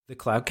The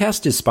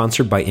Cloudcast is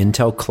sponsored by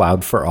Intel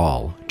Cloud for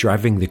All,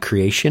 driving the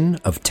creation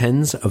of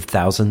tens of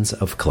thousands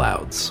of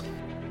clouds.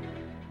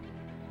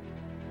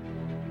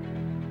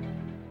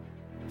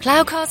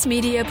 Cloudcast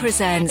Media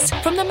presents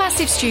from the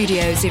massive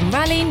studios in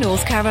Raleigh,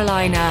 North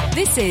Carolina.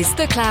 This is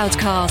the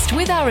Cloudcast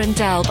with Aaron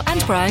Delp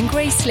and Brian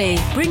Gracely,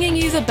 bringing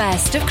you the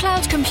best of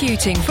cloud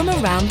computing from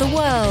around the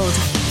world.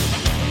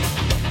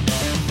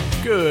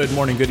 Good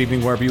morning, good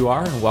evening, wherever you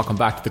are, and welcome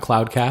back to the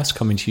Cloudcast,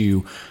 coming to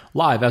you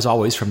live, as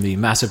always, from the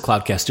massive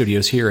Cloudcast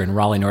studios here in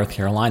Raleigh, North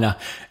Carolina.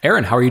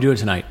 Aaron, how are you doing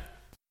tonight?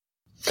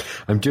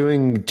 I'm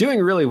doing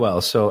really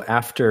well. So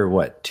after,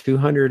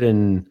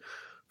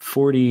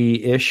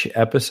 240-ish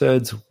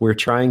episodes, we're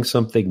trying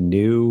something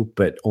new,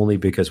 but only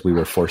because we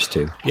were forced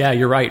to. Yeah,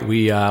 you're right.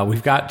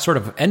 We've got sort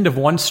of end of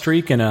one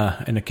streak and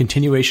a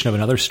continuation of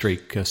another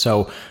streak.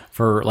 So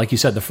for, like you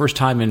said, the first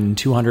time in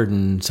 200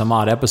 and some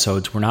odd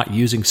episodes, we're not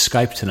using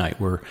Skype tonight.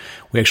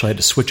 We actually had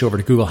to switch over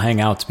to Google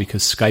Hangouts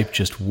because Skype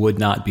just would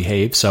not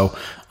behave. So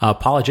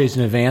apologies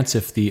in advance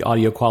if the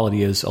audio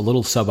quality is a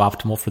little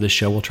suboptimal for this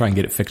show. We'll try and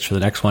get it fixed for the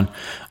next one.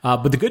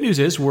 But the good news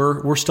is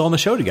we're still on the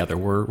show together.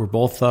 We're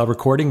both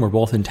recording. We're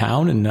both in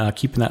town and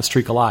keeping that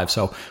streak alive.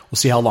 So we'll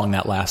see how long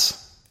that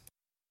lasts.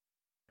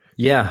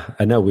 Yeah,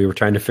 I know. We were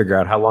trying to figure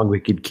out how long we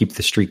could keep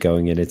the streak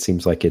going, and it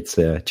seems like it's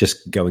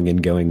just going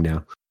and going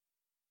now.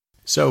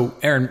 So,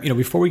 Aaron,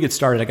 before we get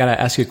started, I got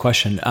to ask you a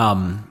question.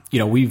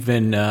 We've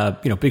been,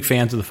 big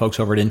fans of the folks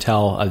over at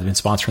Intel. I've been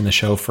sponsoring the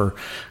show for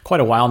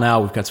quite a while now.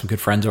 We've got some good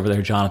friends over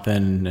there,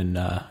 Jonathan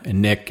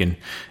and Nick and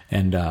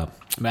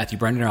Matthew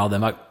Brendan and all of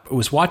them. I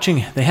was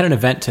watching, they had an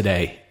event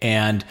today,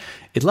 and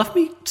it left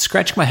me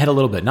scratching my head a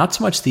little bit. Not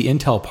so much the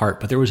Intel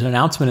part, but there was an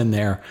announcement in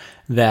there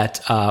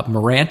that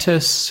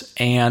Mirantis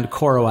and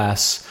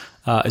CoreOS,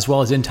 as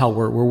well as Intel,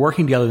 were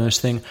working together in this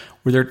thing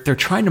where they're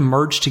trying to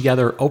merge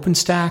together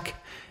OpenStack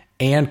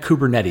and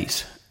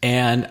Kubernetes.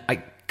 And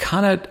I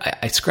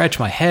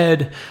scratched my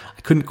head.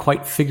 I couldn't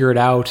quite figure it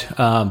out.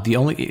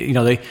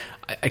 I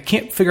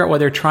can't figure out why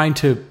they're trying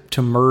to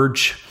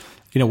merge,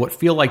 what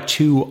feel like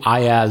two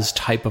IaaS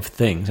type of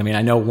things. I mean,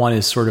 I know one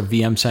is sort of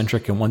VM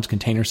centric and one's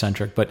container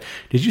centric, but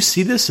did you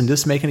see this and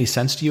does this make any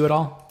sense to you at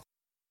all?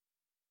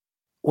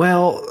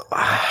 Well,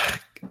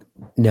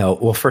 no.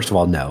 Well, first of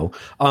all, no.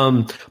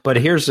 But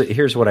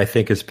here's what I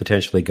think is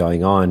potentially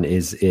going on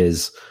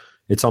is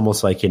it's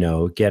almost like,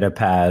 get a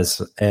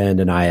PaaS and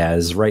an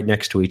IaaS right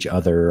next to each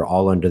other,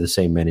 all under the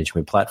same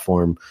management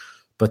platform.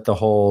 But the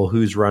whole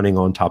who's running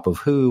on top of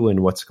who and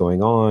what's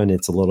going on,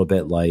 it's a little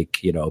bit like,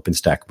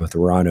 OpenStack with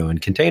Verano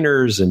and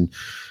containers. And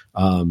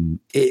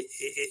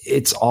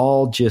it's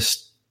all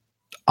just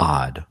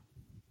odd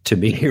to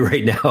me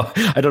right now.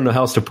 I don't know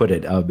how else to put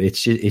it.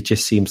 It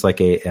just seems like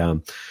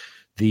the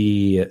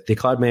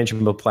cloud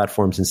management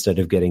platforms, instead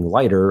of getting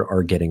lighter,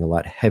 are getting a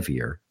lot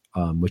heavier,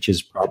 which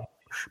is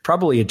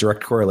probably a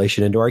direct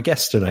correlation into our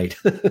guest tonight.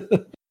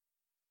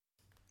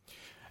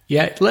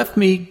 Yeah, it left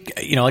me,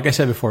 like I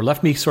said before,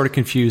 sort of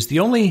confused.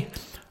 The only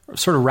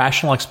sort of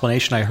rational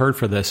explanation I heard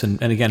for this,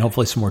 and again,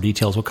 hopefully some more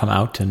details will come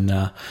out and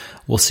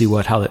we'll see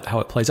how it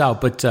plays out.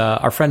 But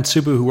our friend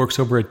Subu, who works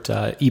over at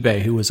eBay,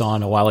 who was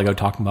on a while ago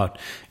talking about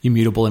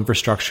immutable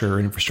infrastructure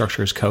and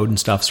infrastructure as code and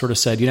stuff, sort of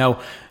said,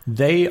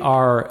 they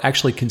are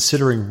actually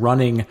considering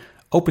running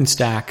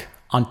OpenStack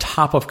on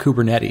top of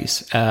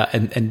Kubernetes.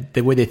 And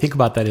the way they think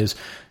about that is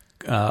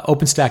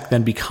OpenStack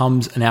then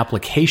becomes an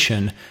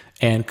application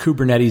and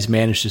Kubernetes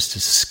manages to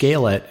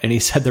scale it. And he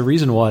said the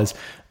reason was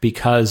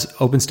because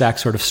OpenStack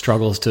sort of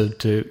struggles to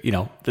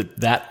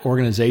that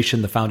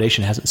organization, the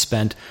foundation hasn't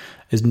spent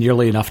as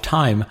nearly enough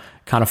time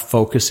kind of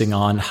focusing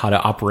on how to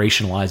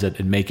operationalize it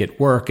and make it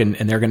work. And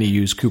they're going to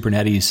use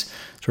Kubernetes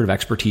sort of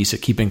expertise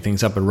at keeping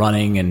things up and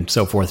running and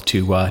so forth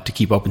to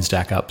keep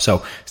OpenStack up. So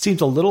it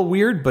seems a little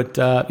weird, but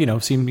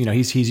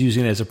he's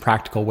using it as a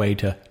practical way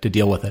to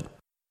deal with it.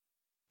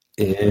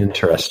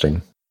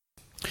 Interesting.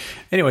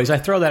 Anyways, I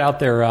throw that out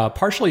there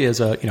partially as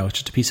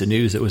just a piece of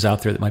news that was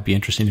out there that might be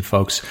interesting to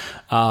folks,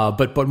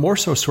 but more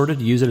so sort of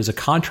to use it as a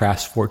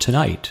contrast for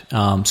tonight.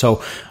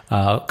 So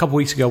a couple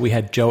weeks ago, we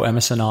had Joe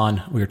Emerson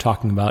on. We were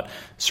talking about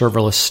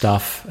serverless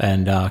stuff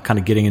and kind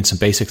of getting in some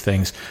basic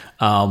things.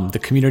 The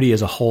community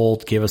as a whole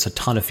gave us a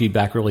ton of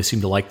feedback, really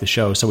seemed to like the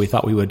show. So we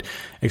thought we would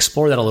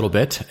explore that a little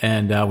bit.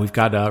 And we've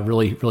got a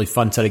really, really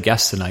fun set of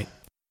guests tonight.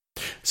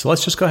 So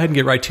let's just go ahead and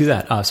get right to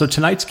that. So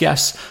tonight's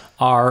guests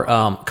are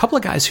a couple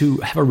of guys who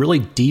have a really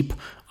deep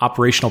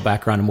operational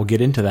background, and we'll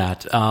get into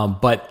that.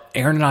 But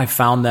Aaron and I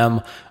found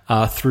them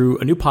through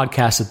a new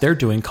podcast that they're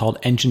doing called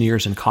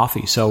Engineers and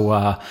Coffee.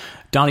 So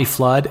Donnie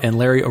Flood and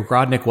Larry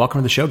Ogrodnik, welcome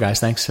to the show, guys.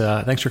 Thanks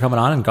for coming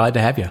on, and glad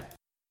to have you.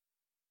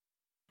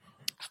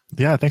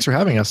 Yeah, thanks for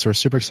having us. We're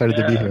super excited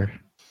to be here.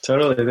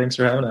 Totally. Thanks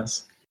for having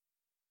us.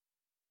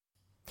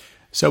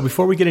 So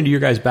before we get into your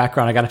guys'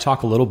 background, I got to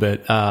talk a little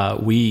bit.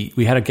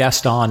 We had a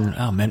guest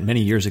on many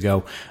years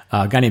ago,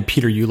 a guy named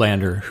Peter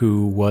Ulander,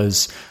 who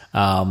was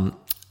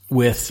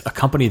with a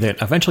company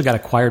that eventually got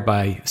acquired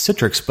by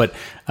Citrix. But,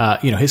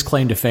 his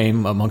claim to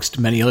fame, amongst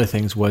many other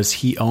things, was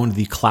he owned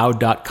the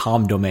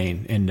cloud.com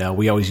domain. And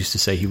we always used to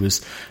say he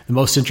was the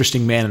most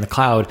interesting man in the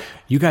cloud.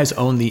 You guys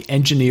own the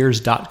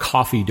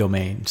engineers.coffee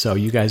domain. So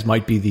you guys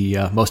might be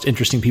the most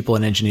interesting people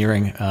in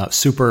engineering.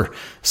 Super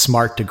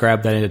smart to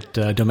grab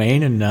that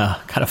domain, and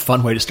kind of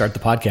fun way to start the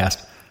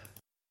podcast.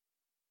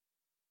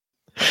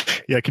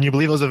 Yeah, can you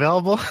believe it was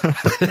available?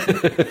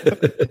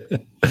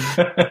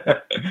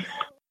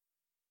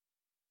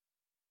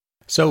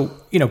 So,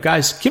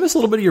 guys, give us a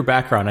little bit of your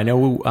background. I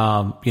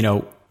know,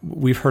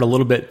 we've heard a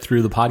little bit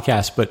through the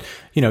podcast, but,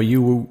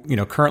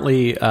 you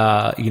currently,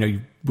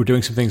 you were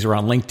doing some things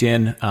around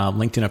LinkedIn.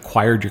 LinkedIn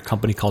acquired your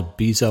company called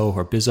Bizzo.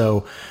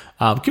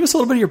 Give us a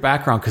little bit of your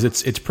background, because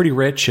it's pretty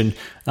rich, and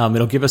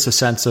it'll give us a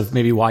sense of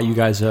maybe why you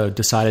guys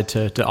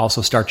decided to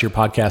also start your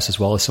podcast, as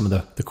well as some of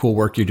the cool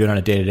work you're doing on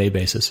a day-to-day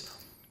basis.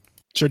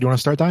 Sure. Do you want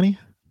to start, Donnie?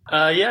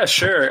 Yeah,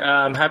 sure.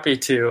 I'm happy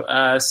to.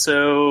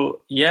 Before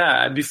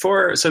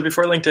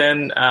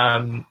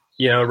LinkedIn,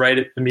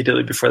 right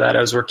immediately before that, I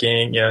was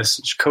working,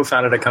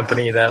 co-founded a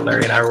company that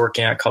Larry and I were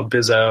working at called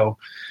Bizzo,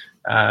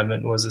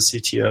 and was the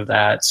CTO of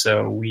that.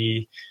 So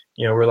we,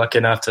 were lucky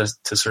enough to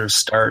sort of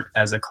start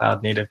as a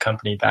cloud native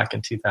company back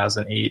in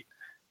 2008.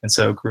 And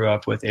so grew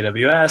up with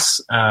AWS.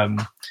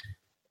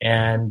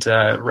 And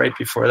right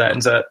before that,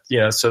 and so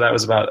that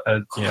was about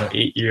a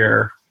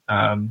 8-year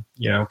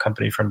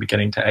company from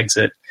beginning to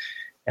exit.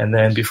 And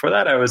then before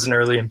that, I was an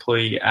early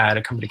employee at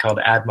a company called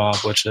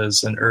AdMob, which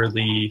is an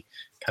early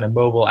kind of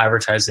mobile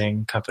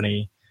advertising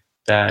company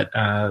that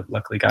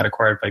luckily got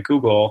acquired by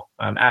Google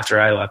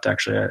after I left.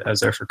 Actually, I was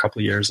there for a couple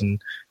of years,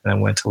 and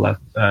then went to found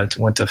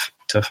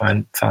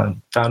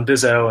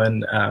Bizzo,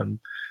 and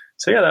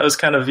that was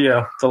kind of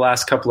the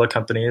last couple of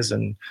companies.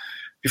 And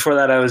before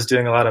that, I was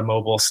doing a lot of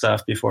mobile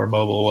stuff before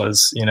mobile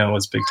was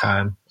big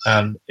time.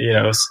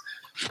 It was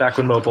back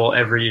when mobile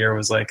every year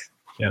was like,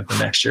 the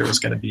next year was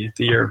going to be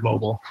the year of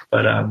mobile.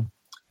 But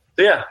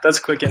that's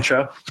a quick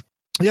intro.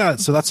 Yeah,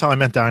 so that's how I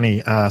met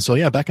Donnie.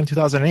 Back in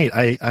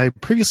 2008, I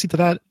previously to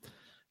that,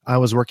 I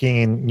was working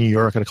in New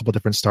York at a couple of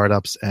different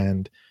startups,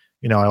 and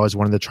I always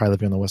wanted to try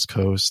living on the West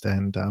Coast,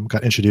 and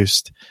got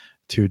introduced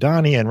to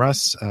Donnie and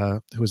Russ,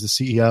 who was the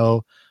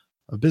CEO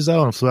of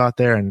Bizzo, and flew out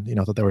there, and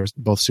thought they were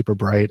both super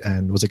bright,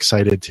 and was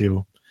excited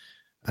to,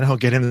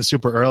 get in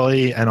super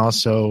early, and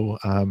also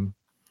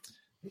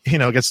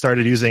get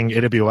started using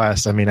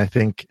AWS. I mean, I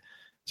think,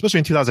 especially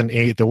in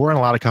 2008, there weren't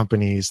a lot of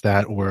companies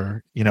that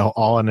were,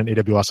 all on an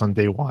AWS on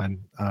day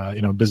one.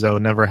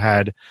 Bizzo never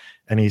had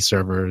any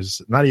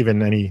servers, not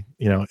even any,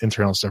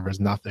 internal servers,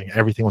 nothing.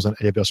 Everything was on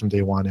AWS from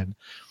day one. And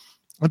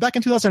back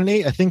in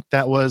 2008, I think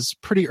that was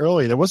pretty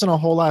early. There wasn't a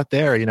whole lot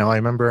there. I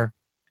remember,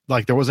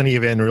 there wasn't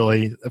even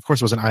really, of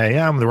course, it was an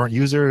IAM. There weren't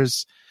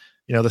users.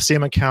 The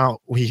same account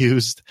we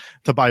used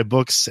to buy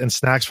books and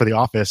snacks for the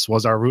office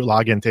was our root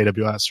login to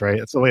AWS, right?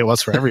 That's the way it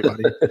was for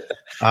everybody.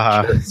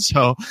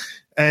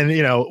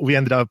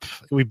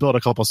 We built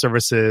a couple of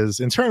services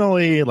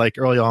internally. Like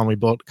early on, we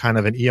built kind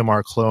of an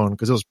EMR clone,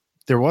 because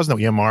there was no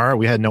EMR.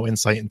 We had no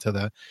insight into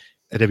the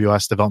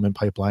AWS development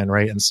pipeline,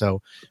 right? And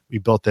so we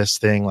built this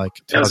thing like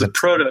it was a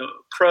proto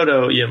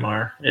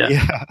EMR.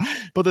 Yeah.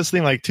 Built this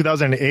thing like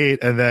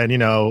 2008, and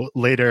then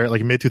later,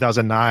 like mid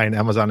 2009,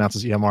 Amazon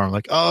announces EMR. I'm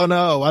like, oh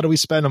no, why do we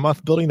spend a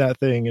month building that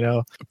thing?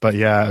 But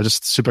yeah, I was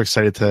just super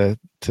excited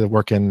to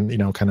work in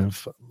kind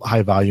of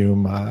high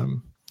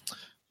volume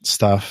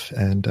stuff,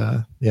 and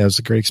it was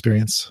a great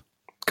experience.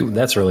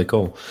 That's really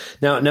cool.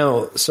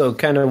 Now, so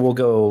kind of we'll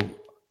go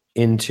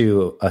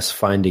into us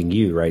finding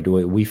you, right?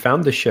 We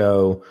found the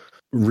show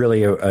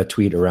really a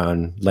tweet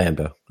around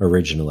Lambda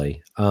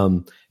originally.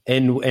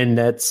 And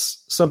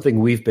that's something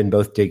we've been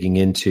both digging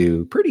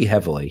into pretty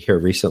heavily here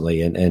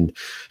recently, and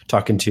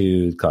talking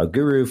to Cloud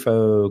Guru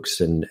folks,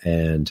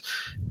 and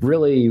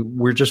really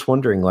we're just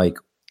wondering,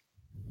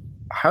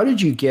 how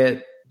did you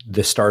get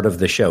the start of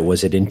the show?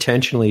 Was it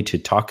intentionally to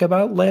talk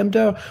about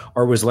Lambda,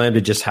 or was Lambda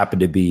just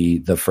happened to be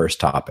the first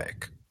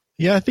topic?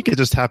 Yeah, I think it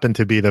just happened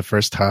to be the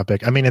first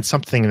topic. I mean, it's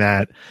something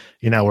that,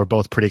 we're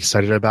both pretty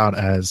excited about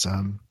as,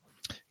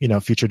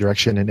 future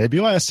direction in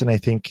AWS. And I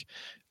think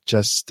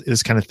just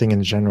this kind of thing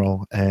in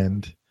general.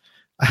 And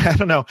I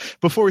don't know,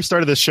 before we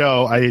started the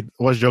show, I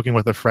was joking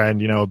with a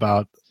friend,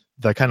 about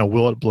the kind of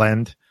Will It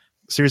Blend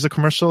series of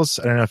commercials.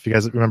 I don't know if you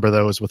guys remember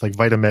those with like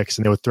Vitamix,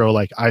 and they would throw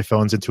like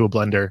iPhones into a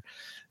blender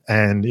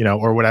and,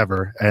 or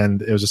whatever.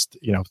 And it was just,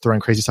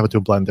 throwing crazy stuff into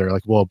a blender,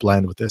 like Will It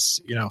Blend with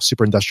this,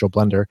 super industrial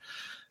blender.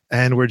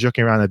 And we're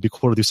joking around, it'd be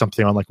cool to do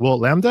something on like, Will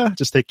It Lambda?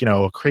 Just take,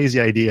 a crazy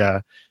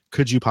idea.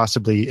 Could you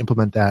possibly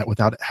implement that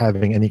without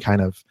having any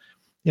kind of,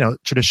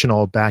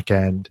 traditional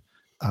back-end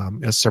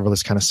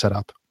serverless kind of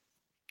setup?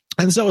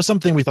 And so it was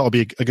something we thought would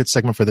be a good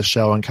segment for the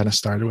show, and kind of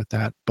started with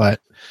that.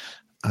 But,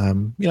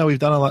 we've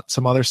done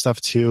some other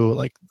stuff too,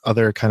 like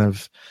other kind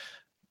of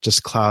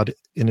just cloud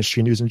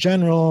industry news in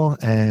general.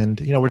 And,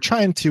 we're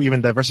trying to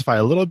even diversify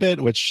a little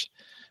bit, which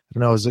I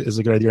don't know is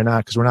a good idea or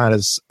not, because we're not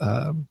as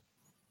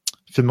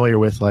familiar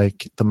with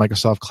like the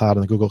Microsoft Cloud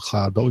and the Google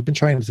Cloud, but we've been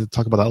trying to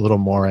talk about that a little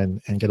more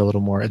and get a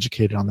little more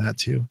educated on that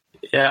too.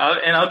 Yeah,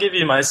 I'll give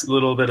you my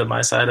little bit of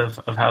my side of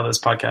how this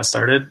podcast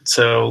started.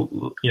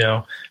 So,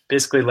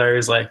 basically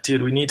Larry's like,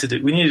 dude, we need to do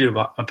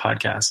a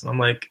podcast. And I'm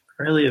like,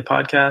 really, a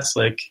podcast?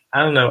 Like,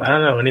 I don't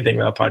know anything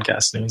about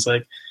podcasting. And he's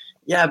like,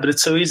 yeah, but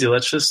it's so easy.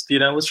 Let's just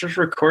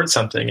record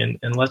something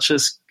and let's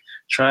just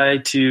try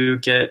to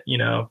get,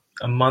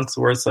 a month's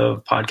worth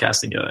of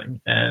podcasting going.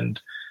 And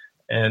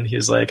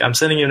he's like, I'm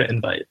sending you an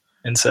invite.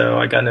 And so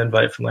I got an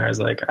invite from Larry. I was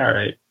like, all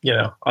right,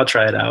 I'll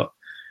try it out.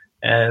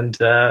 And,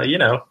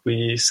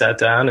 we sat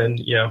down and,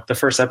 the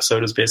first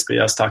episode was basically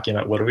us talking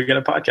about what are we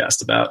going to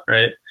podcast about,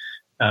 right?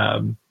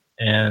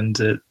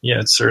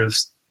 It's sort of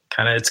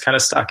it's kind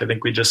of stuck. I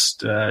think we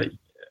just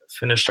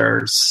finished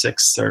our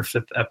 6th or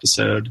 5th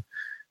episode,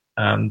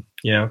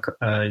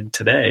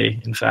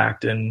 today, in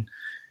fact. And,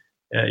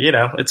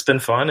 it's been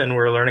fun and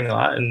we're learning a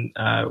lot. And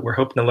we're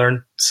hoping to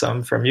learn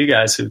some from you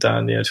guys who've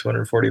done,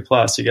 240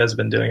 plus. You guys have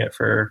been doing it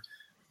for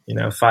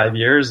 5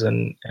 years,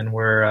 and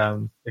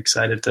we're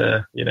excited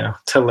to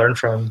learn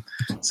from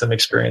some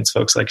experienced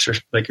folks like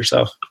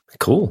yourself.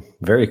 Cool,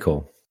 very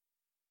cool.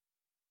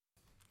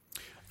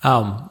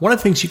 One of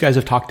the things you guys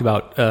have talked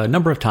about a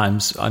number of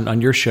times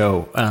on your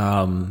show,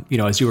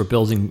 as you were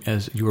building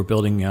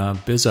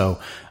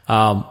Bizzo,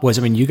 was,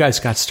 you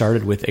guys got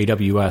started with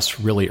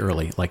AWS really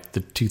early, like the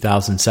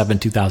 2007,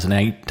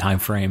 2008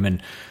 timeframe.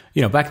 And,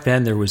 back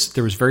then there was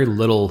very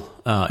little,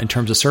 in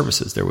terms of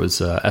services. There was,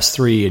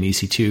 S3 and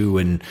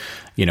EC2 and,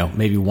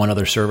 maybe one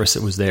other service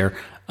that was there.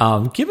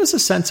 Give us a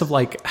sense of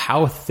like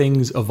how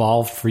things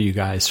evolved for you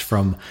guys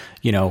from,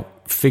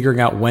 figuring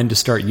out when to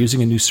start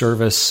using a new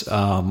service,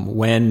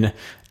 when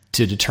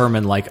to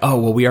determine like, oh,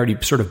 well, we already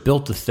sort of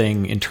built the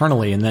thing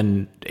internally and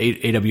then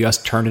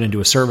AWS turned it into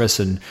a service,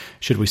 and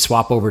should we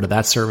swap over to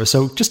that service?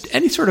 So just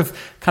any sort of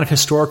kind of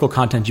historical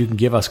content you can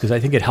give us, because I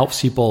think it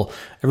helps people.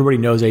 Everybody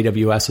knows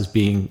AWS as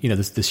being,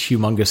 this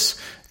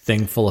humongous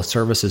thing full of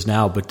services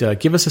now, but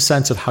give us a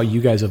sense of how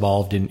you guys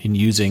evolved in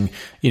using,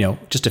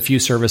 just a few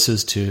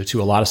services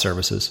to a lot of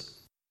services.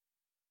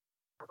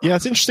 Yeah,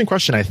 it's an interesting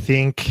question. I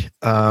think,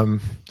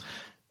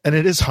 and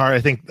it is hard.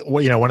 I think,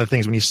 one of the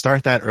things when you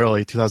start that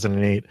early,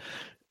 2008,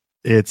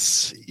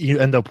 you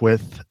end up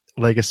with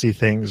legacy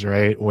things,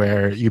 right?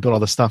 Where you build all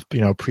the stuff,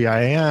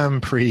 pre-IAM,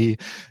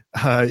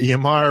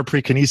 pre-EMR,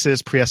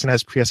 pre-Kinesis,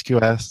 pre-SNS,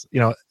 pre-SQS,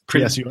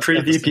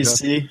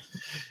 pre-VPC,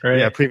 right?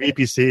 Yeah,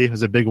 pre-VPC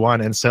was a big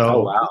one. And so,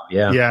 oh, wow.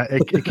 Yeah,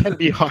 it can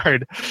be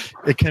hard.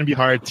 It can be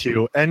hard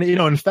to, and,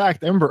 in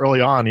fact, I remember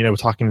early on,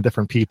 talking to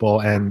different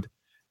people and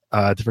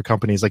different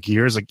companies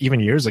even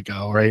years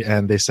ago, right?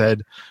 And they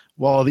said,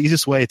 well, the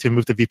easiest way to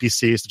move to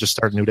VPC is to just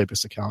start a new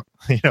database account,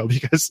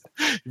 because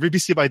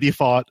VPC by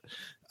default,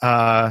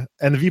 and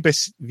the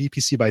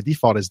VPC by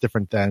default is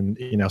different than,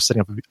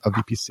 setting up a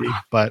VPC.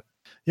 But,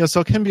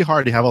 so it can be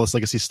hard to have all this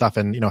legacy stuff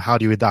and, how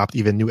do you adopt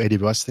even new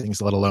AWS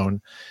things, let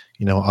alone,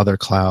 other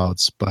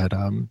clouds. But,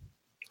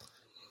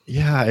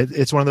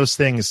 it's one of those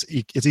things.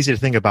 It's easy to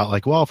think about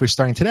like, well, if we're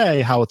starting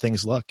today, how would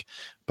things look?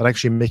 But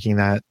actually making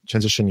that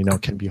transition,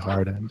 can be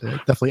hard. And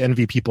definitely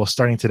envy people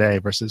starting today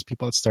versus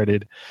people that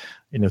started,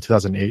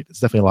 2008. It's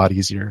definitely a lot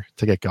easier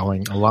to get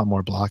going, a lot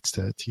more blocks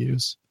to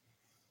use.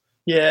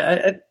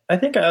 Yeah, I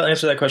think I'll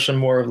answer that question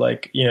more of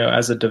like,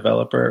 as a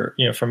developer,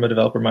 from a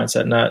developer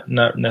mindset,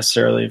 not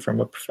necessarily from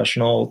a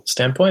professional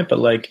standpoint, but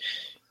like,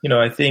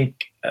 I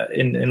think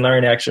in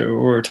Larry, actually, we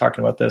were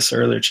talking about this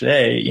earlier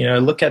today,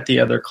 look at the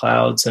other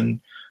clouds and,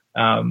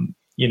 I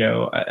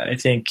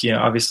think,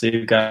 obviously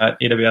you've got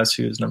AWS,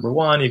 who's number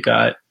one, you've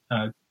got,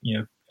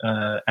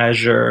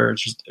 Azure,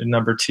 just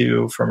number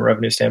two from a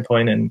revenue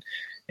standpoint, and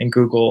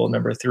Google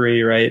number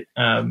three, right?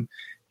 I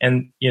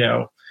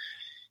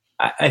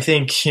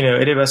think,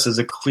 AWS is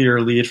a clear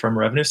lead from a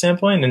revenue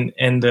standpoint.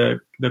 And the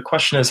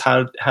question is,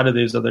 how do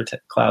these other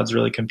clouds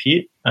really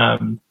compete?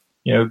 Brian,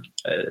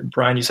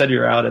 you said you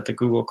were out at the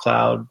Google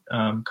Cloud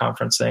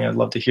conference thing. I'd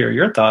love to hear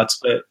your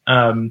thoughts. But,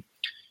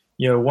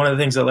 one of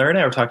the things that Larry and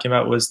I were talking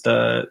about was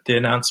the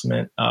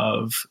announcement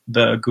of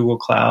the Google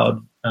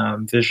Cloud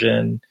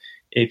Vision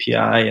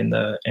API and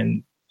that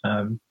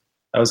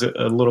was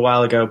a little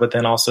while ago, but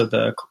then also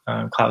the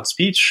Cloud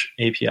Speech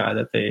API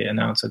that they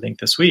announced, I think,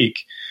 this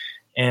week.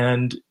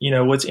 And,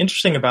 what's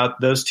interesting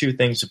about those two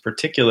things in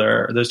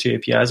particular, those two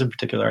APIs in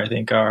particular, I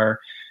think, are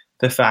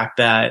the fact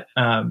that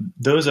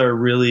those are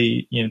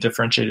really,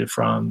 differentiated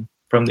from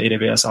the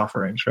AWS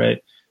offerings,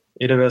 right?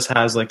 AWS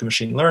has like the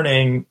machine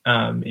learning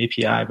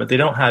API, but they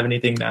don't have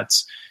anything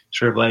that's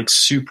sort of like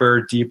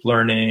super deep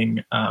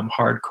learning,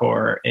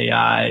 hardcore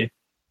AI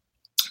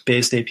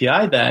based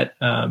API that,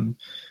 and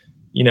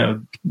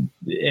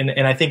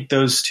I think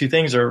those two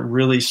things are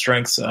really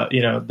strengths,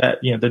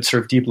 that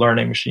sort of deep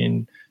learning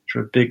machine,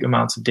 sort of big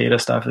amounts of data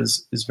stuff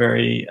is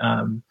very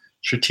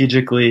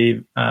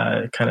strategically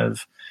kind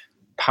of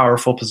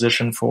powerful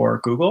position for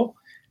Google.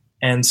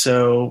 And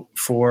so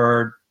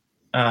for,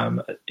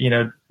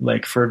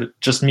 like for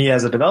just me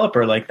as a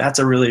developer, like that's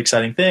a really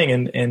exciting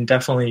thing and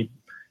definitely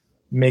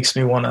makes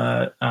me want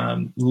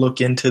to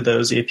look into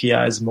those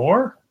APIs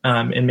more.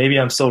 And maybe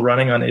I'm still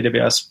running on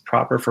AWS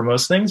proper for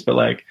most things, but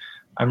like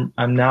I'm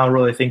now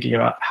really thinking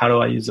about how do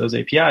I use those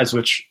APIs,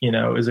 which,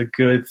 is a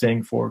good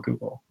thing for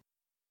Google.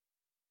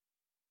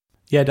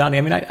 Yeah, Donnie,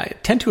 I mean, I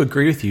tend to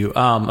agree with you.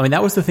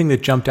 That was the thing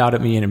that jumped out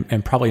at me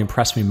and probably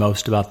impressed me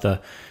most about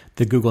the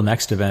Google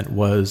Next event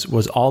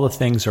was all the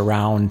things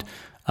around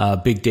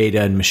big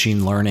data and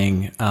machine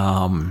learning.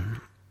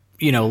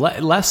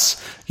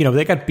 Less,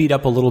 they got beat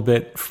up a little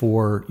bit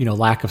for,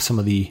 lack of some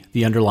of the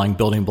underlying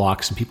building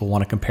blocks, and people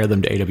want to compare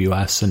them to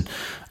AWS.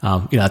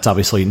 And, that's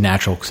obviously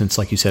natural since,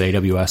 like you said,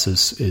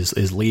 AWS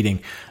is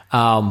leading.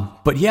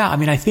 But yeah, I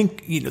mean, I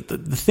think,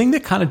 the thing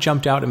that kind of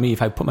jumped out at me,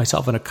 if I put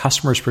myself in a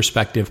customer's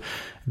perspective,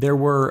 there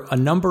were a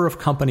number of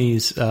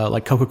companies,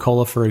 like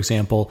Coca-Cola, for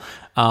example,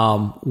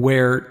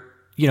 where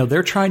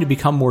they're trying to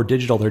become more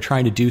digital. They're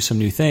trying to do some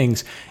new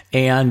things,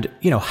 and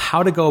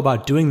how to go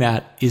about doing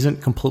that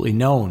isn't completely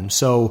known.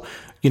 So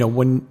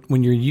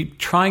when you're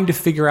trying to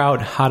figure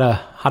out how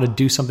to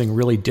do something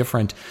really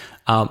different,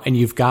 and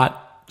you've got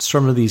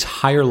some of these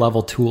higher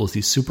level tools,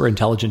 these super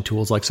intelligent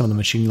tools, like some of the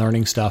machine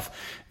learning stuff,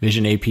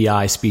 Vision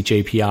API, Speech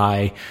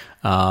API,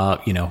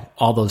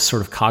 all those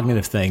sort of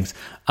cognitive things.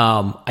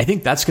 I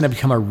think that's going to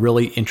become a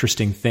really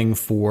interesting thing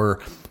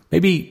for.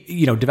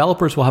 Maybe,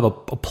 developers will have a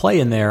play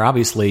in there,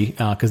 obviously,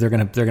 because they're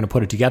going to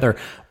put it together.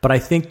 But I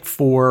think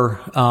for,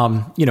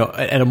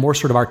 at a more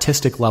sort of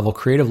artistic level,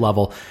 creative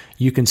level,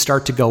 you can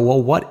start to go, well,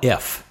 what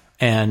if?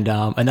 And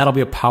that'll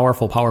be a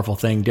powerful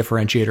thing,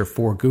 differentiator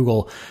for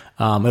Google.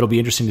 It'll be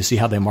interesting to see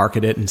how they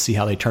market it and see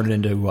how they turn it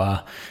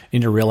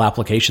into real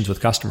applications with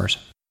customers.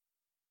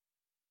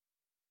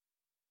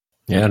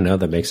 Yeah, no,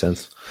 that makes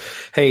sense.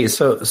 Hey,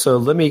 so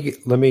let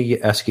me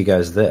ask you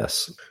guys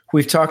this.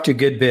 We've talked a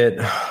good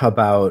bit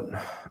about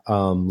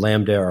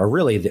Lambda, or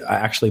really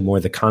actually more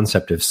the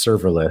concept of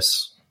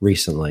serverless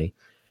recently.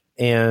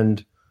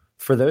 And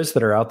for those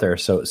that are out there,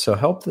 so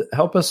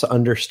help us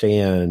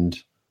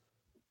understand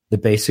the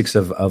basics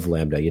of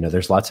Lambda.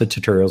 There's lots of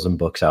tutorials and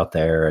books out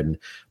there,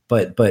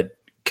 but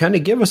kind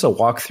of give us a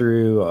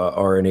walkthrough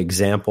or an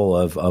example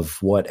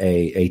of what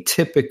a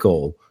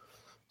typical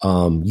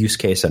use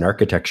case and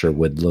architecture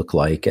would look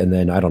like. And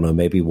then, I don't know,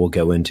 maybe we'll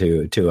go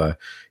into a,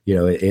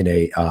 in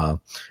a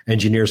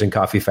engineers and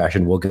coffee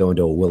fashion, we'll go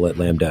into a will it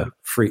Lambda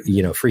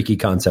freaky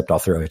concept I'll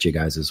throw at you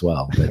guys as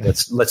well. But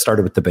let's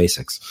start with the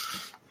basics.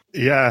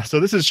 Yeah. So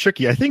this is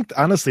tricky. I think,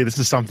 honestly, this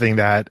is something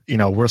that,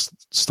 we're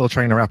still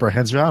trying to wrap our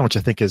heads around, which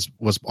I think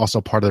was also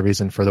part of the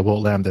reason for the will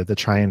it Lambda, to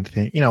try and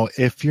think,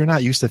 if you're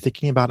not used to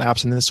thinking about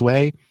apps in this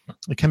way,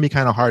 it can be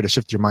kind of hard to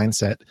shift your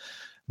mindset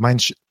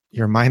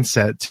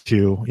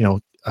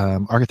to,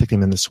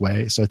 architecting in this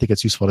way. So I think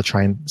it's useful to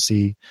try and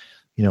see,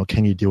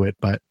 can you do it?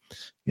 But,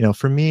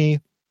 for me,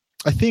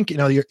 I think,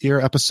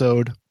 your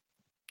episode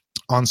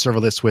on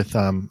serverless with,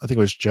 I think it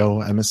was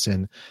Joe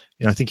Emerson,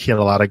 I think he had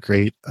a lot of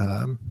great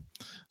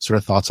sort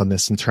of thoughts on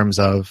this in terms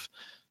of,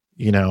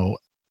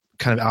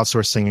 kind of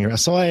outsourcing your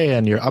SLA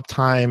and your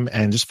uptime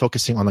and just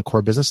focusing on the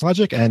core business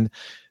logic. And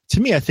to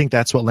me, I think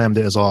that's what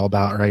Lambda is all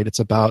about, right? It's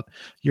about,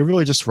 you're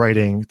really just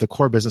writing the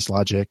core business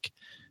logic,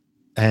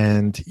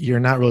 and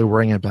you're not really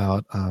worrying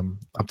about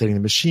updating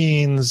the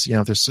machines.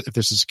 If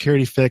there's a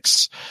security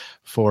fix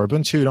for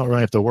Ubuntu, you don't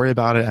really have to worry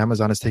about it.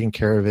 Amazon is taking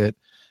care of it,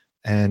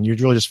 and you're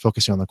really just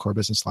focusing on the core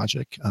business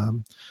logic.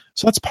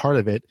 So that's part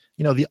of it.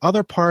 The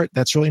other part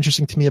that's really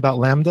interesting to me about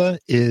Lambda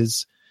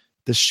is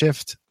the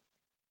shift,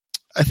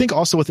 I think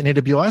also within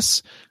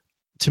AWS,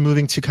 to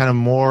moving to kind of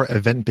more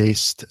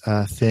event-based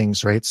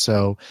things, right?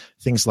 So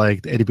things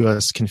like the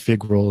AWS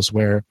config rules,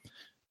 where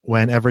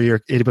whenever your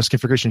AWS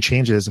configuration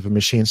changes, if a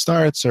machine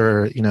starts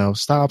or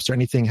stops or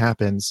anything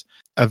happens,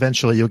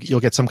 eventually you'll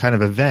get some kind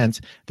of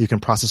event that you can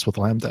process with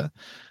Lambda.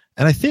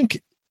 And I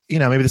think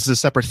maybe this is a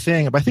separate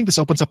thing, but I think this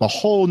opens up a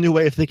whole new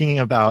way of thinking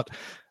about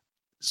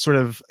sort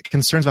of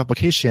concerns of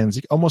applications,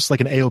 almost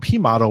like an AOP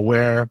model,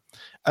 where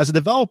as a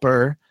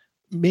developer,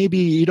 maybe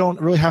you don't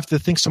really have to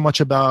think so much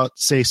about,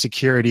 say,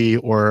 security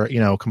or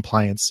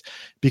compliance,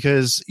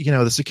 because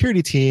the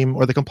security team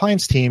or the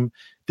compliance team,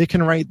 they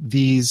can write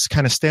these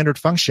kind of standard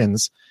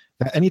functions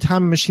that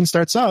anytime a machine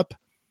starts up,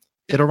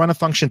 it'll run a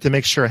function to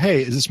make sure,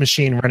 hey, is this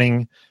machine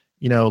running,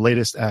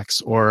 latest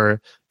X,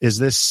 or is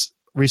this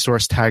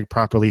resource tagged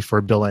properly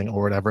for billing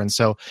or whatever. And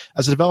so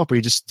as a developer,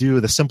 you just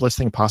do the simplest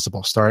thing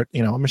possible. Start,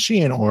 a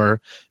machine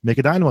or make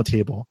a dynamo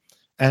table.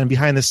 And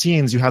behind the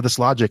scenes, you have this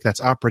logic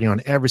that's operating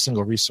on every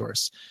single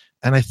resource.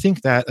 And I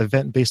think that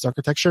event-based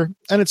architecture,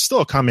 and it's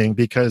still coming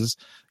because,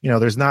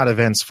 there's not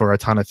events for a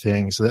ton of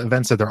things. The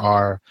events that there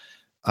are,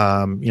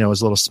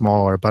 is a little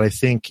smaller, but I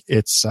think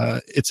it's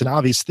an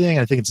obvious thing.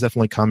 I think it's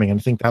definitely coming, and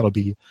I think that'll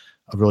be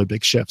a really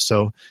big shift.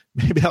 So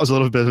maybe that was a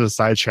little bit of a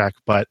sidetrack,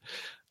 but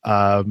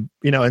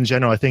in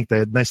general, I think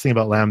the nice thing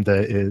about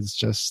Lambda is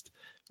just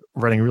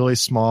running really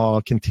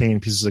small,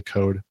 contained pieces of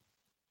code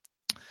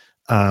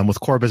with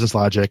core business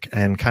logic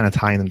and kind of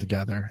tying them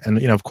together.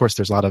 And of course,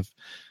 there's a lot of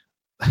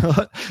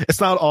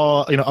it's not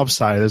all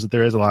upside.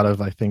 There is a lot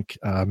of, I think,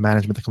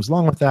 management that comes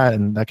along with that,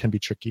 and that can be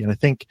tricky. And I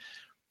think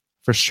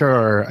for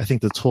sure, I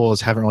think the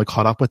tools haven't really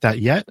caught up with that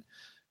yet.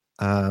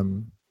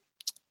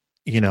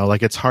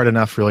 Like it's hard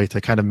enough really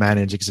to kind of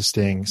manage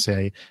existing,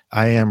 say,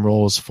 IAM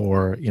roles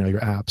for, your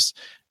apps.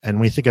 And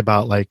when you think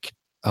about like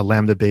a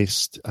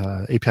Lambda-based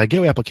API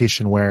gateway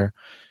application where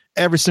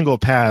every single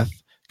path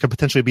could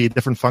potentially be a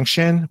different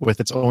function with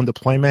its own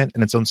deployment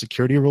and its own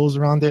security rules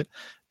around it,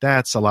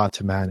 that's a lot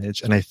to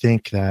manage. And I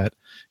think that,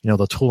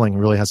 the tooling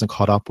really hasn't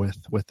caught up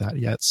with that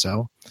yet.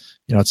 So,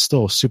 it's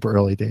still super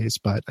early days,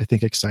 but I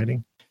think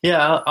exciting.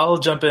 Yeah, I'll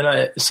jump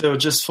in. So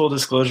just full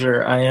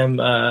disclosure, I'm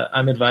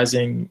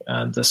advising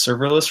the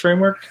serverless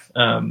framework.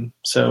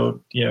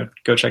 So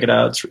go check it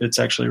out. It's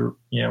actually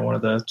one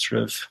of the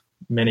sort of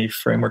many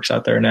frameworks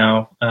out there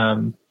now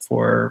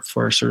for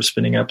sort of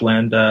spinning up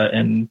Lambda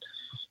and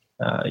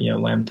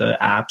Lambda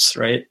apps,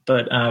 right?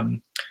 But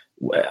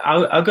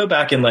I'll go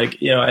back and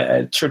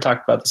I sort of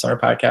talked about this on our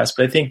podcast,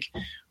 but I think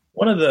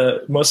one of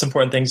the most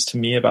important things to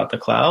me about the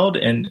cloud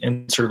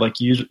and sort of like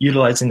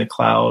utilizing the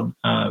cloud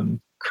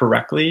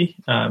correctly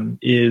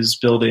is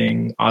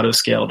building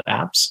auto-scaled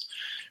apps,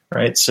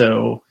 right?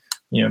 So,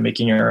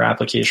 making our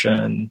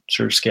application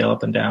sort of scale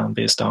up and down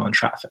based on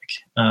traffic.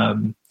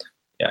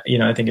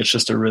 I think it's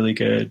just a really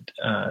good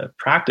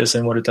practice.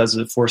 And what it does is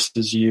it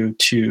forces you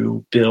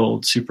to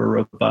build super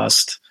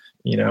robust,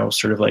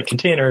 sort of like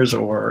containers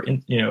or,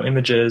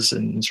 images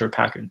and sort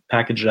of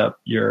package up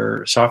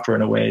your software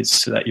in a way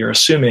so that you're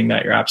assuming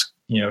that your apps,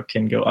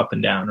 can go up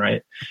and down,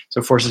 right? So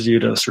it forces you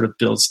to sort of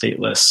build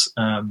stateless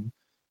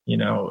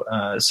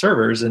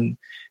servers. And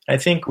I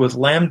think with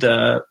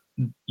Lambda,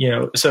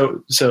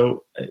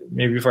 so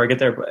maybe before I get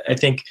there, but I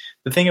think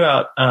the thing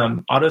about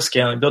building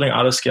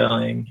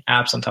auto-scaling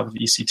apps on top of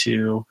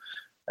EC2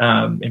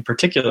 in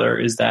particular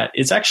is that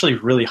it's actually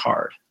really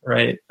hard,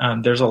 right?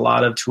 There's a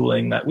lot of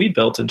tooling that we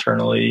built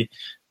internally,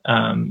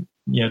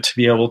 to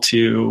be able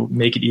to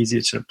make it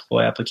easy to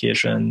deploy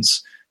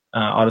applications,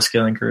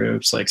 auto-scaling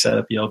groups, like set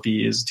up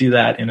ELBs, do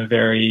that in a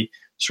very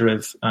sort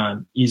of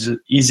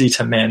easy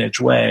to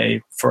manage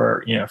way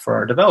for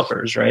our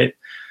developers, right?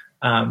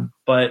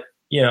 But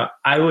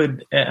I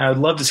would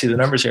love to see the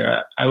numbers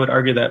here. I would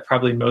argue that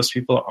probably most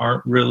people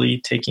aren't really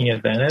taking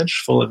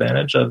full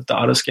advantage of the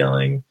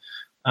auto-scaling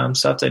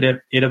stuff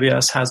that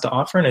AWS has to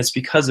offer, and it's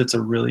because it's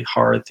a really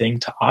hard thing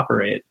to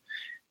operate.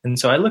 And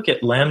so I look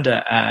at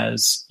Lambda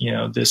as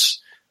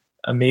this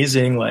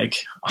amazing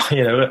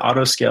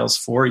auto scales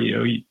for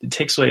you. It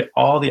takes away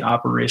all the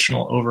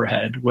operational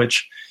overhead,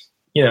 which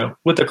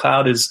with the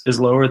cloud is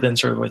lower than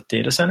sort of with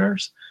data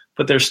centers,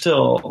 but there's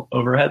still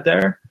overhead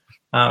there.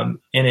 And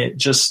it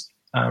just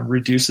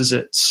reduces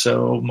it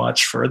so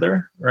much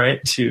further,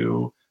 right?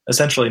 To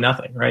essentially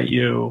nothing, right?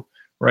 You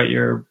write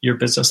your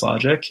business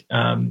logic,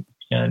 and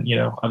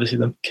obviously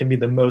that can be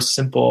the most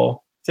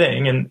simple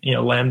thing. And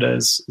Lambda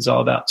is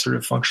all about sort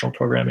of functional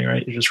programming,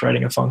 right? You're just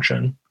writing a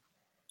function,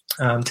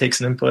 takes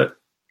an input,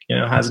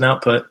 has an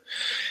output,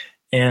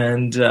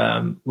 and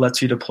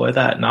lets you deploy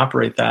that and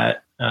operate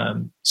that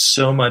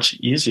so much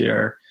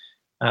easier.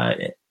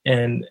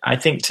 And I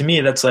think to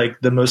me, that's like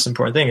the most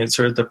important thing. It's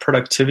sort of the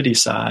productivity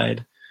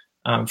side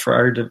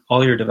for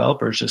all your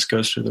developers just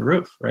goes through the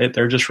roof, right?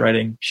 They're just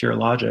writing pure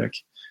logic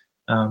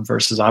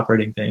versus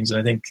operating things. And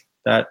I think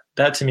that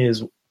to me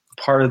is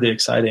part of the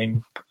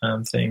exciting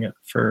thing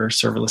for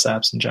serverless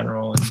apps in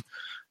general,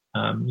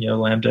 and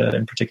Lambda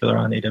in particular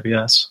on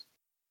AWS.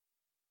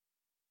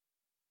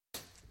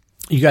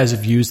 You guys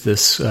have used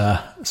this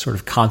sort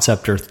of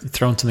concept or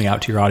thrown something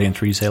out to your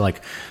audience where you say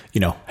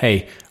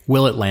hey,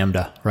 will it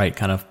Lambda, right?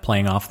 Kind of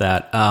playing off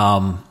that.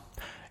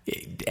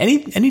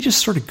 Any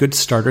just sort of good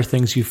starter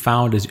things you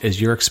found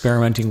as you're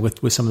experimenting with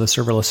some of the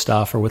serverless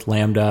stuff or with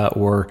Lambda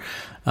or,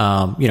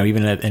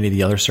 even at any of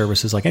the other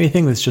services, like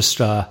anything that's just,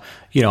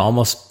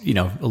 almost,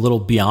 a little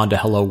beyond a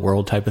hello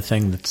world type of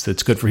thing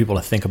that's good for people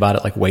to think about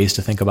it, like ways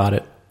to think about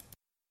it?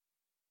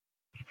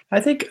 I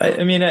think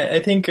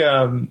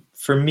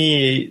for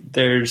me,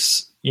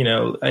 there's,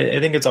 I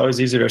think it's always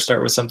easier to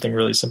start with something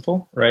really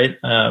simple, right?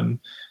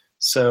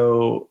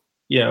 So,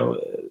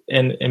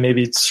 and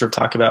maybe sort of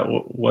talk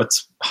about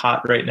what's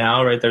hot right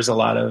now, right? There's a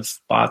lot of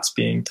bots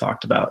being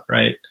talked about,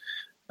 right?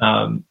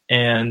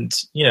 And,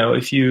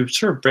 if you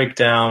sort of break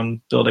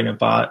down building a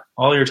bot,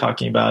 all you're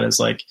talking about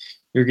is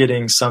you're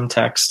getting some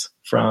text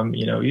from,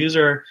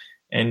 user,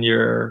 and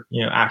you're,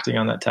 acting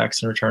on that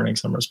text and returning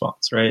some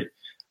response, right?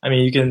 I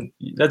mean,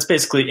 that's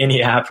basically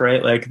any app,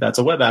 right? Like that's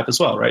a web app as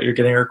well, right? You're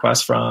getting a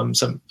request from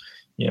some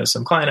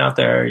client out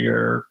there,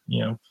 you're,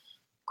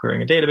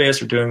 querying a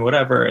database or doing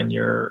whatever, and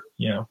you're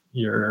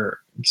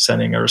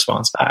sending a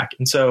response back.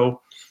 And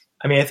so,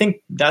 I mean, I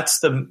think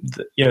that's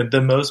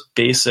the most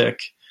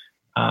basic,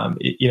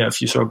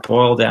 if you sort of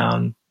boil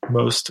down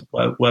most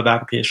web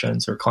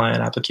applications or client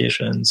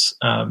applications,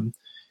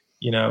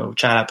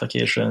 chat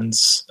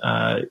applications,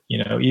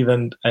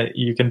 even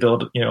you can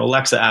build,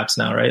 Alexa apps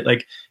now, right?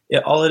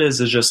 All it is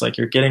just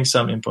you're getting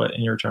some input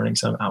and you're returning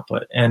some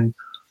output, and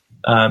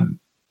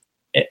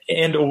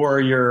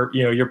or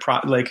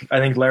I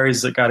think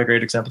Larry's got a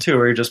great example too,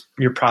 where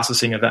you're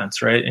processing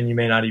events, right? And you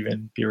may not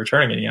even be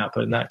returning any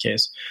output in that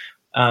case.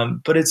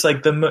 But it's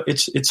like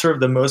it's sort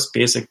of the most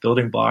basic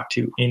building block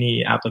to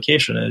any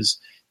application is,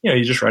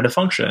 you just write a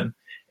function.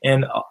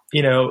 And,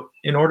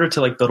 in order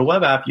to like build a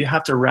web app, you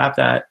have to wrap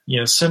that,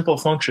 simple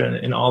function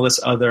in all this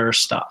other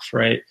stuff,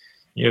 right?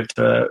 You have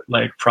to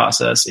like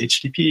process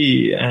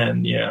HTTP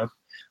and,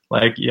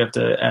 like you have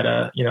to at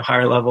a,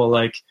 higher level,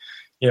 like,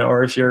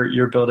 or if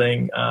you're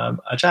building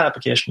a chat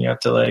application, you have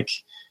to like,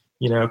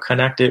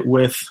 connect it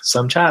with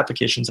some chat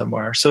application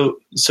somewhere. So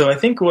I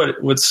think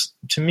what's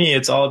to me,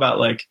 it's all about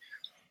like,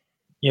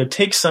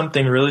 take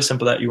something really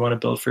simple that you want to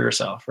build for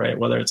yourself, right?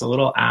 Whether it's a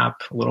little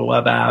app, a little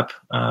web app,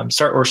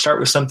 start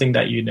with something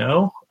that you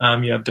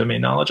have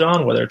domain knowledge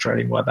on, whether it's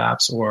writing web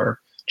apps or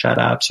chat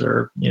apps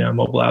or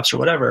mobile apps or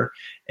whatever,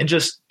 and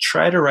just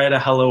try to write a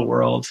hello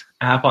world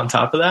app on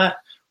top of that,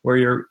 where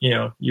you're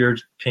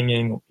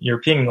pinging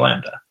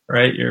Lambda,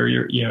 right?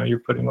 You're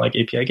putting like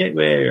API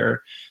gateway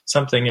or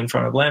something in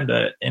front of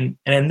Lambda, and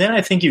then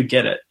I think you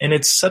get it, and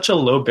it's such a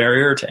low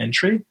barrier to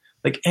entry.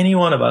 Like any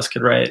one of us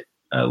could write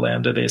a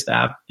Lambda based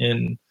app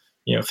in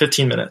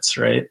 15 minutes,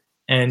 right?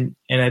 And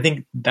I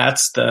think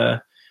that's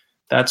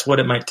what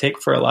it might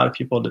take for a lot of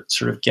people to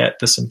sort of get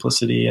the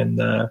simplicity and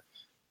the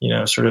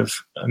sort of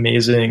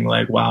amazing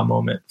like wow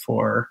moment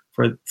for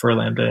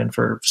Lambda and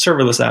for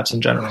serverless apps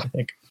in general, I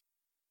think.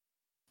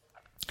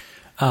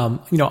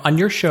 On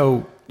your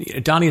show,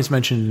 Donnie has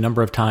mentioned a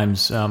number of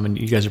times, and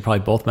you guys have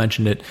probably both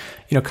mentioned it,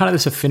 kind of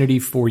this affinity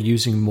for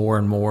using more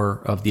and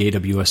more of the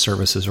AWS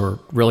services, or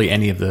really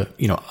any of the,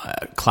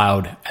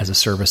 cloud as a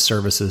service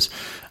services.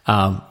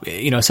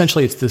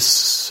 Essentially it's this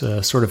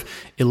sort of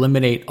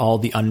eliminate all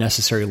the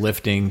unnecessary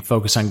lifting,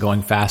 focus on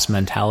going fast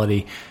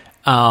mentality.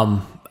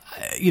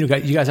 You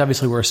guys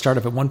obviously were a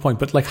startup at one point,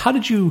 but like, how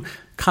did you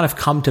kind of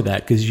come to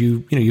that? Because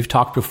you've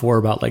talked before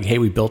about like, hey,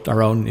 we built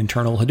our own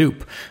internal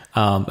Hadoop,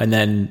 and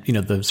then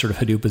the sort of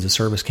Hadoop as a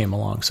service came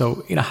along.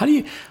 So how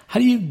do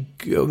you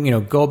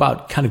go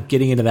about kind of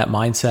getting into that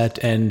mindset?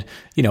 And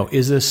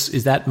is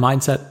that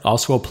mindset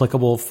also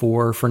applicable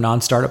for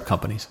non-startup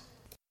companies?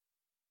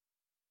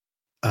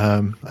 You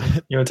want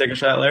to take a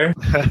shot, Larry?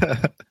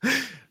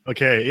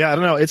 Okay, yeah, I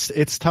don't know.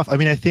 It's tough. I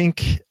mean, I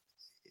think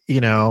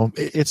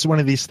it's one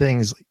of these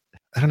things.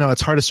 I don't know.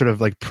 It's hard to sort of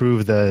like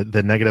prove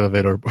the negative of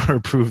it or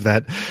prove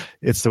that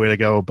it's the way to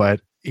go. But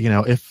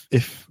if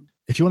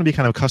you want to be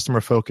kind of customer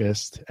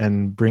focused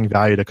and bring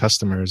value to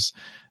customers,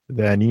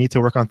 then you need to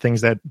work on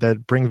things that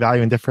bring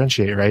value and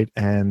differentiate, right?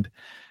 And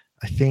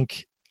I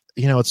think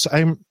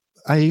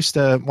I used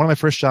to, one of my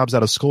first jobs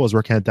out of school was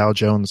working at Dow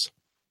Jones,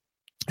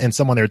 and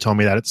someone there told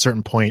me that at a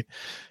certain point,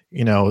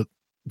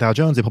 Dow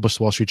Jones, they published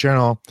the Wall Street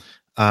Journal.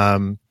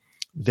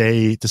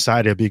 They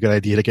decided it'd be a good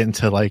idea to get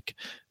into like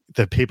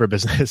the paper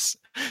business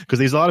because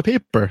they use a lot of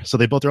paper. So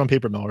they built their own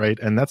paper mill, right?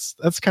 And that's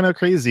kind of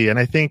crazy. And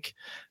I think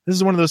this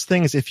is one of those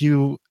things. If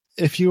you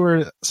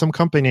were some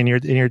company and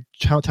you're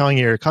telling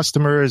your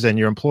customers and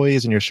your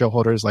employees and your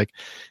shareholders like,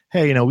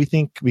 hey, we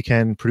think we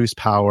can produce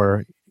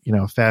power,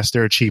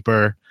 faster,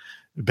 cheaper,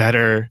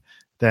 better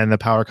than the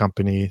power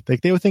company,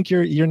 like they would think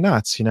you're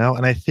nuts, And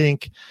I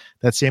think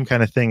that same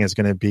kind of thing is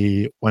going to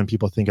be when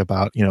people think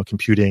about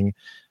computing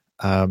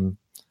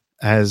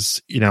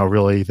as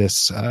really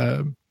this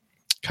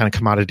kind of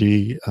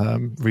commodity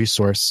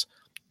resource.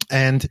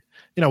 And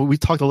we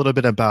talked a little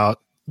bit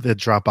about the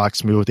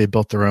Dropbox move. They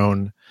built their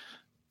own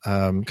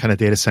kind of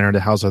data center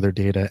to house other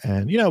data,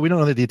 and we don't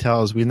know the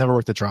details. We never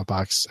worked at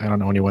Dropbox. I don't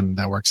know anyone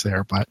that works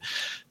there, but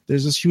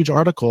there's this huge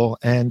article,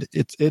 and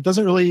it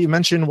doesn't really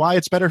mention why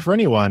it's better for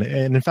anyone.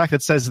 And in fact,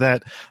 it says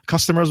that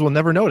customers will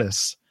never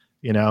notice.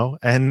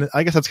 And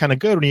I guess that's kind of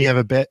good when you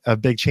have a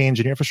big change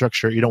in your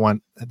infrastructure. You don't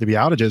want there to be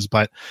outages,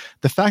 but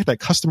the fact that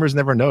customers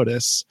never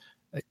notice,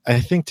 I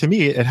think to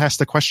me, it has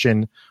to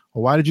question,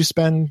 well, why did you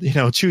spend,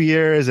 2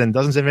 years and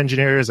dozens of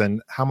engineers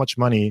and how much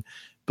money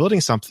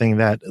building something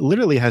that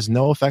literally has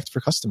no effect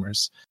for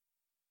customers?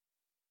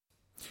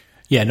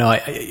 Yeah, no,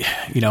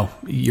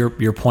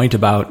 your point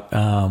about,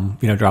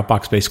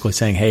 Dropbox basically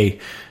saying, hey,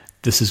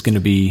 this is going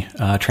to be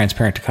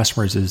transparent to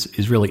customers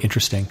is really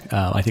interesting.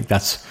 I think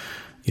that's,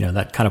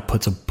 that kind of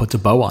puts a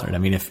bow on it. I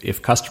mean,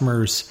 if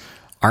customers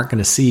aren't going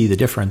to see the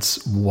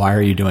difference, why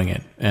are you doing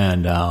it?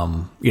 And,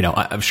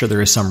 I'm sure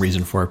there is some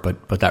reason for it,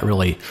 but that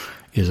really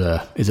is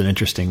an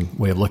interesting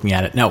way of looking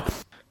at it. Now,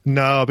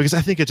 no, because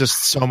I think it's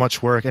just so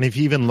much work. And if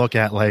you even look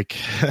at like,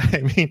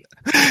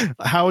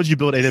 how would you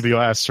build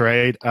AWS,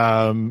 right?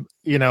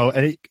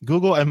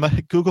 Google and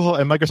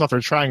Microsoft are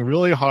trying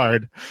really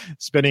hard,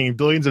 spending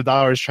billions of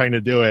dollars trying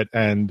to do it.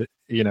 And,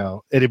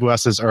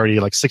 AWS is already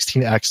like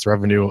 16x the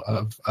revenue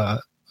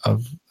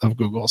of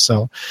Google.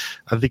 So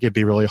I think it'd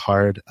be really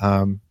hard.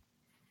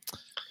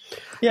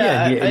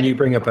 And you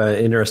bring up an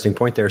interesting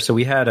point there. So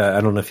we had,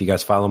 I don't know if you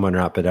guys follow him or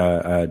not, but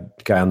a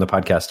guy on the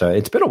podcast,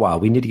 it's been a while.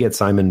 We need to get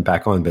Simon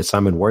back on, but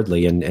Simon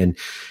Wardley, and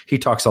he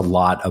talks a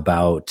lot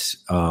about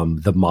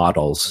the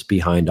models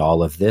behind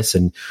all of this.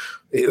 And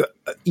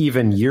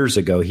even years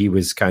ago, he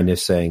was kind of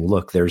saying,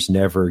 look, there's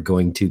never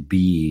going to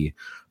be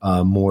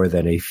more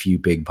than a few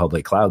big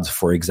public clouds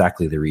for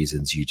exactly the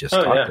reasons you just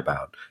talked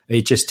about.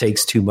 It just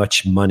takes too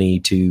much money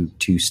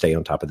to stay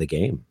on top of the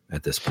game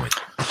at this point.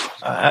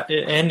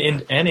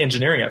 And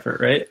engineering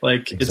effort, right?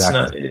 Like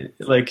exactly. It's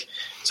not like,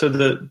 so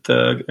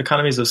the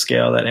economies of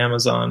scale that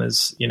Amazon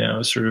is,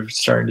 sort of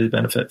starting to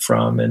benefit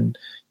from, and,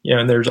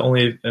 and there's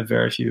only a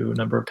very few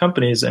number of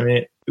companies. I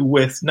mean,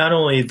 with not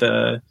only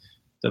the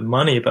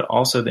money, but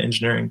also the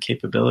engineering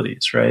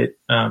capabilities, right?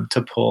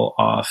 To pull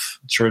off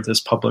sort of this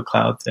public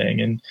cloud thing.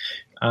 And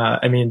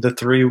I mean, the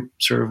three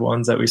sort of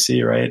ones that we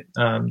see, right,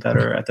 that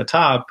are at the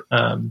top,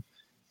 Amazon,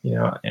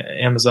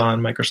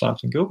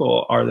 Microsoft, and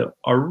Google are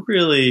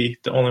really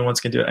the only ones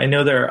can do it. I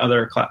know there are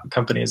other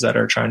companies that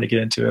are trying to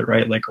get into it,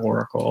 right? Like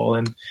Oracle,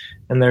 and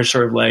there's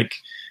sort of like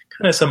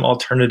kind of some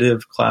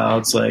alternative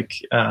clouds like,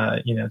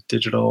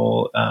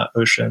 Digital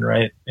Ocean,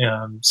 right?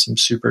 Some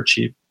super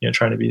cheap,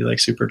 trying to be like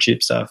super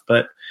cheap stuff.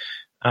 But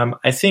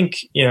I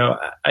think,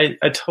 I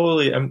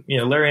totally,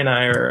 Larry and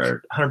I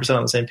are 100%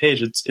 on the same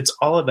page. It's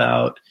all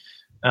about,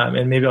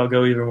 and maybe I'll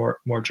go even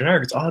more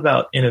generic. It's all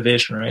about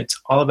innovation, right? It's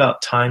all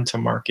about time to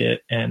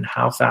market and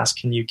how fast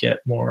can you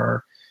get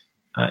more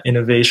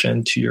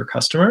innovation to your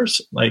customers.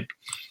 Like,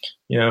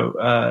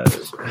 I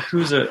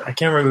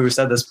can't remember who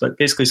said this, but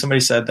basically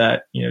somebody said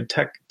that,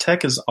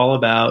 tech is all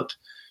about,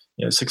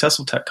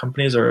 successful tech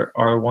companies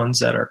are ones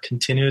that are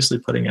continuously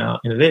putting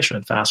out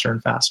innovation faster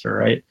and faster,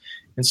 right?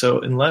 And so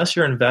unless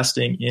you're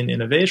investing in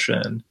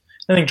innovation,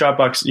 I think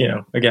Dropbox,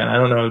 again, I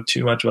don't know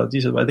too much about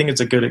details, but I think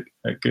it's a good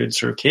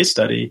sort of case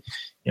study.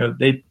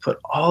 They put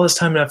all this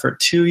time and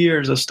effort, 2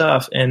 years of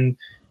stuff, and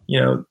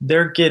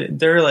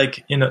they're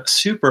like in a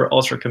super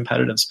ultra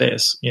competitive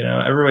space.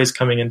 Everybody's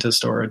coming into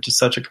storage. It's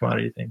such a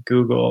commodity thing.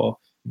 Google,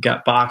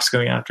 got Box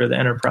going after the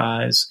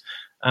enterprise.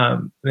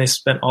 And they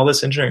spent all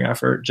this engineering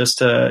effort just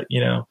to,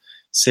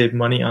 save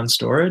money on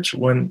storage,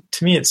 when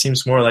to me it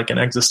seems more like an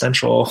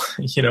existential,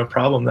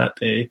 problem that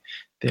they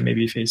may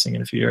be facing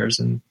in a few years.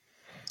 And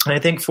I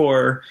think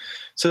so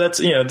that's,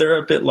 they're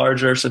a bit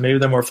larger, so maybe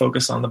they're more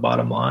focused on the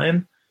bottom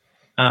line.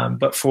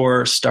 But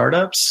for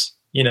startups,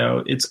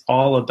 it's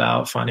all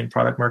about finding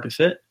product market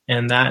fit,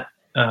 and that,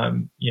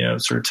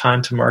 sort of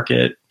time to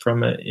market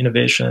from an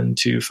innovation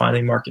to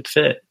finding market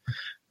fit.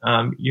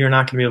 You're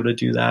not going to be able to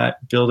do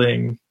that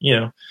building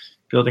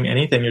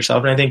anything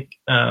yourself. And I think,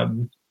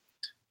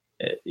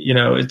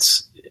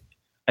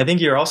 I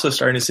think you're also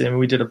starting to see,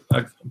 we did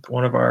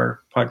one of our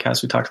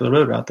podcasts, we talked a little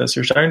bit about this.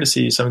 You're starting to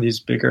see some of these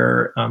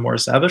bigger, more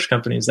established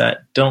companies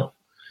that don't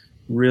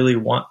really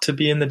want to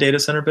be in the data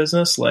center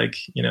business. Like,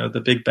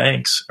 the big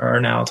banks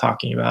are now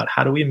talking about,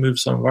 how do we move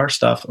some of our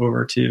stuff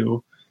over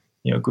to,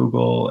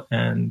 Google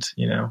and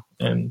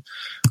AWS.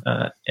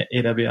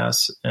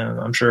 And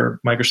I'm sure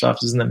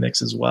Microsoft is in the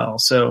mix as well.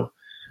 So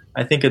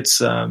I think it's,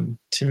 to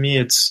me,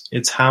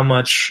 it's how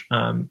much,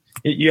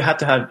 you have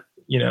to have,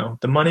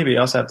 the money, but you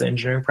also have the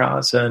engineering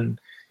prowess,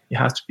 and you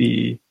have to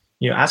be,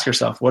 ask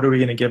yourself, what are we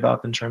going to give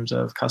up in terms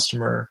of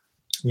customer,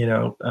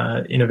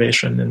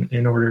 innovation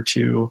in order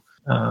to,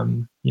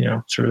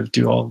 sort of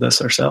do all of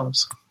this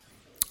ourselves.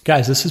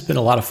 Guys, this has been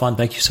a lot of fun.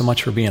 Thank you so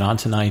much for being on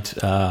tonight.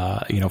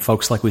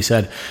 Folks, like we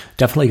said,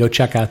 definitely go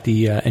check out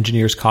the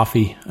Engineers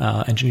Coffee,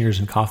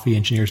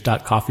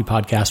 engineers.coffee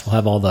podcast. We'll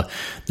have all the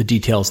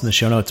details in the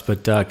show notes.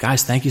 But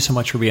guys, thank you so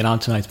much for being on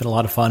tonight. It's been a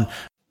lot of fun.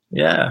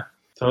 Yeah,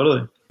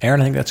 totally. Aaron,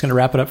 I think that's going to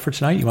wrap it up for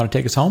tonight. You want to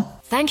take us home?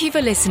 Thank you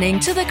for listening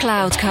to the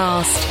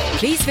Cloudcast.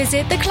 Please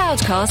visit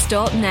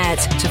thecloudcast.net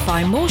to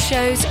find more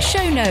shows,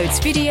 show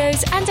notes,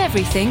 videos, and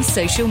everything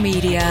social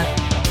media.